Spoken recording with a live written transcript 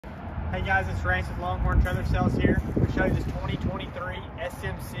Hey guys, it's Rance with Longhorn Trailer Sales here. We'll show you this 2023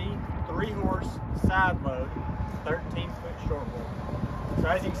 SMC 3-horse side load 13-foot short wheel. So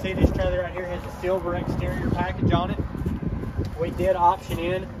as you can see, this trailer right here has a silver exterior package on it. We did option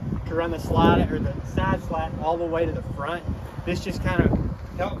in to run the slide or the side slat all the way to the front. This just kind of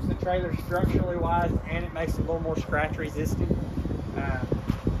helps the trailer structurally wise, and it makes it a little more scratch resistant.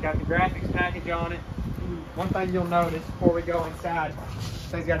 Got the graphics package on it. One thing you'll notice before we go inside,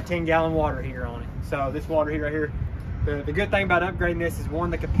 it's got a 10-gallon water heater on it. So this water heater right here, the good thing about upgrading this is, one,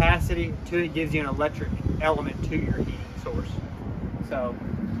 the capacity, two, it gives you an electric element to your heating source. So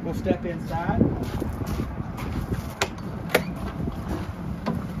we'll step inside.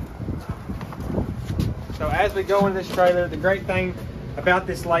 So as we go into this trailer, the great thing about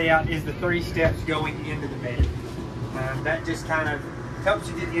this layout is the 3 steps going into the bed. That just kind of helps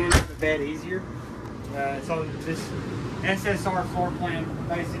you get into the bed easier. So this SSR floor plan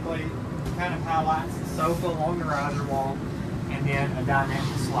basically kind of highlights the sofa along the riser wall and then a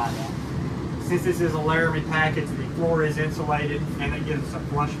dynamic slide out. Since this is a Laramie package, the floor is insulated and it gives a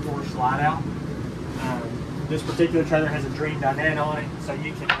flush floor slide out. This particular trailer has a Dream dinette on it, so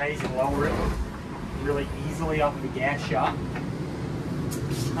you can raise and lower it really easily off of the gas shop.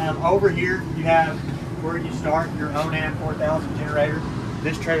 Over here you have where you start your Onam 4000 generator.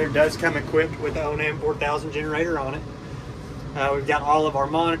 This trailer does come equipped with the Onam 4000 generator on it. We've got all of our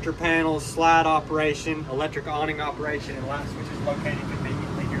monitor panels, slide operation, electric awning operation, and light switches located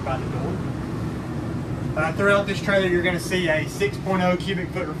conveniently here by the door. Throughout this trailer, you're going to see a 6.0 cubic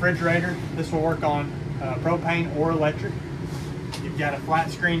foot refrigerator. This will work on propane or electric. You've got a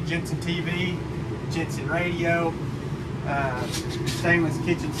flat screen Jensen TV, Jensen radio, stainless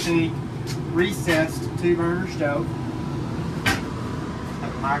kitchen sink, recessed 2-burner stove.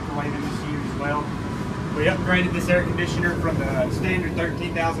 Have a microwave in this unit as well. We upgraded this air conditioner from the standard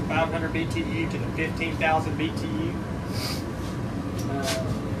 13,500 BTU to the 15,000 BTU.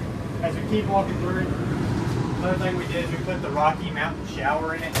 As we keep walking through it, another thing we did is we put the Rocky Mountain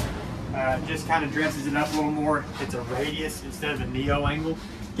shower in it. Just kind of dresses it up a little more. It's a radius instead of a neo angle.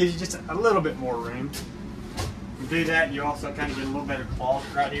 Gives you just a little bit more room. You do that, you also kind of get a little better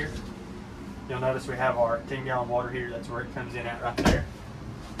closet right here. You'll notice we have our 10-gallon water heater. That's where it comes in at right there.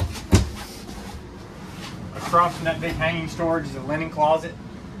 Across from that big hanging storage is a linen closet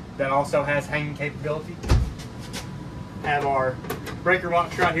that also has hanging capability. Have our breaker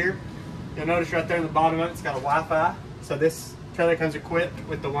box right here. You'll notice right there in the bottom of it, it's got a Wi-Fi. So this trailer comes equipped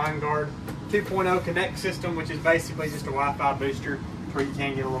with the WineGuard 2.0 Connect system, which is basically just a Wi-Fi booster where you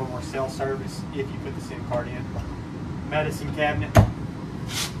can get a little more cell service if you put the SIM card in. Medicine cabinet,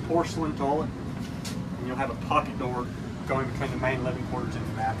 porcelain toilet, and you'll have a pocket door going between the main living quarters and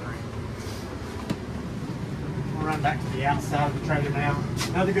the bathroom. We'll run back to the outside of the trailer now.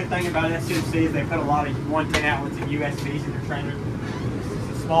 Another good thing about SMC is they put a lot of 110 outlets and USBs in their trailer. It's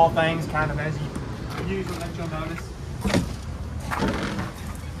the small things kind of as you use them that you'll notice.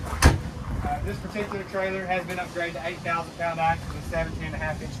 This particular trailer has been upgraded to 8,000 pound axles with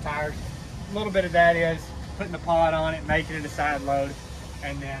 17.5-inch tires. A little bit of that is putting the pod on it, making it a side load,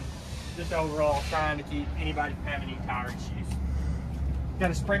 and then just overall trying to keep anybody from having any tire issues.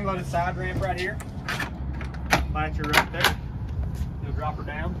 Got a spring-loaded side ramp right here. Latch her right there. You'll drop her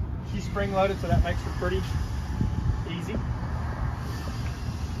down. She's spring-loaded, so that makes her pretty easy.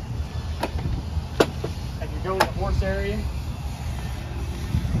 As you go in the horse area,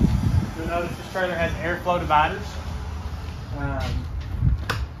 you'll notice this trailer has airflow dividers.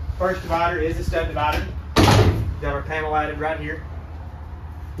 First divider is a stud divider. Got our panel added right here.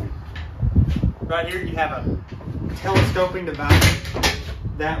 Right here you have a telescoping divider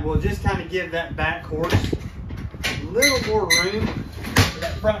that will just kind of give that back horse a little more room for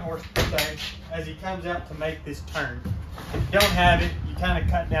that front horse per se as he comes out to make this turn. If you don't have it, you kind of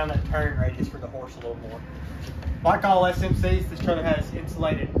cut down that turn radius for the horse a little more. Like all SMCs, this trailer has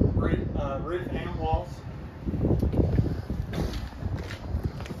insulated roof and walls.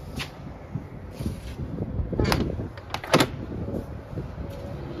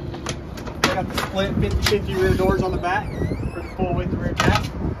 Got the split 50/50 rear doors on the back for the full width rear cap.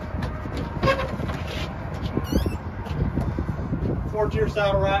 4-tier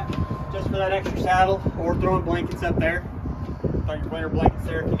saddle rack just for that extra saddle, or throwing blankets up there. Throw your winter blankets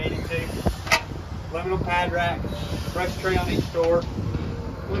there if you needed to. Aluminum pad rack, brush tray on each door,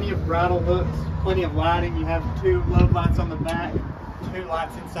 plenty of bridle hooks, plenty of lighting. You have 2 load lights on the back, 2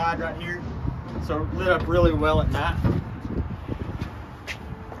 lights inside right here, so lit up really well at night.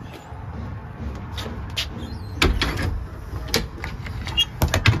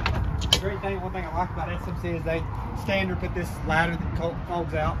 Great one thing I like about SMC is they standard put this ladder that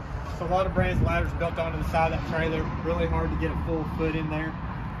folds out. So a lot of brands' ladders built onto the side of that trailer, really hard to get a full foot in there.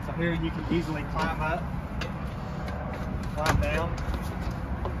 So here you can easily climb up, climb down.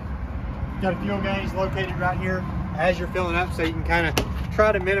 Got a fuel gauge located right here as you're filling up, so you can kind of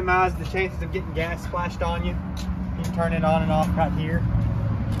try to minimize the chances of getting gas splashed on you. You can turn it on and off right here.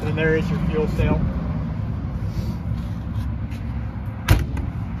 And then there is your fuel cell.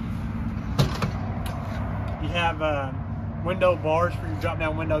 You have window bars for your drop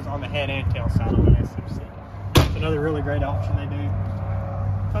down windows on the head and tail side on the SMC. It's another really great option they do.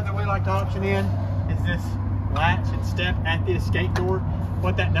 Something we like to option in is this latch and step at the escape door.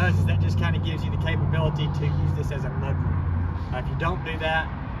 What that does is that just kind of gives you the capability to use this as a mudroom. If you don't do that,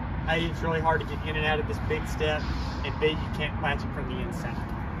 A, it's really hard to get in and out of this big step, and B, you can't latch it from the inside.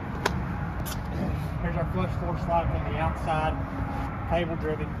 Here's our flush floor slide from the outside, cable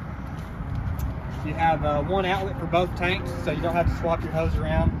driven. You have one outlet for both tanks, so you don't have to swap your hose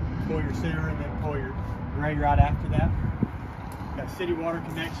around, pull your sewer, and then pull your gray right after that. Got city water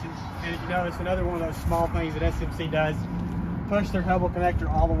connection, and if you notice, another one of those small things that SMC does, push their Hubble connector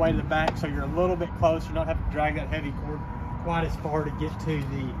all the way to the back, so you're a little bit closer. You don't have to drag that heavy cord quite as far to get to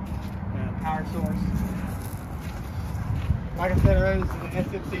the power source. Like I said earlier, this is the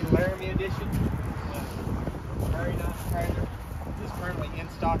SMC Laramie edition. Very nice trailer. This is currently in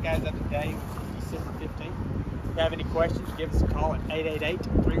stock as of today, which is December 15th. If you have any questions, give us a call at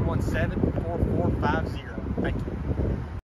 888-317-4450. Thank you.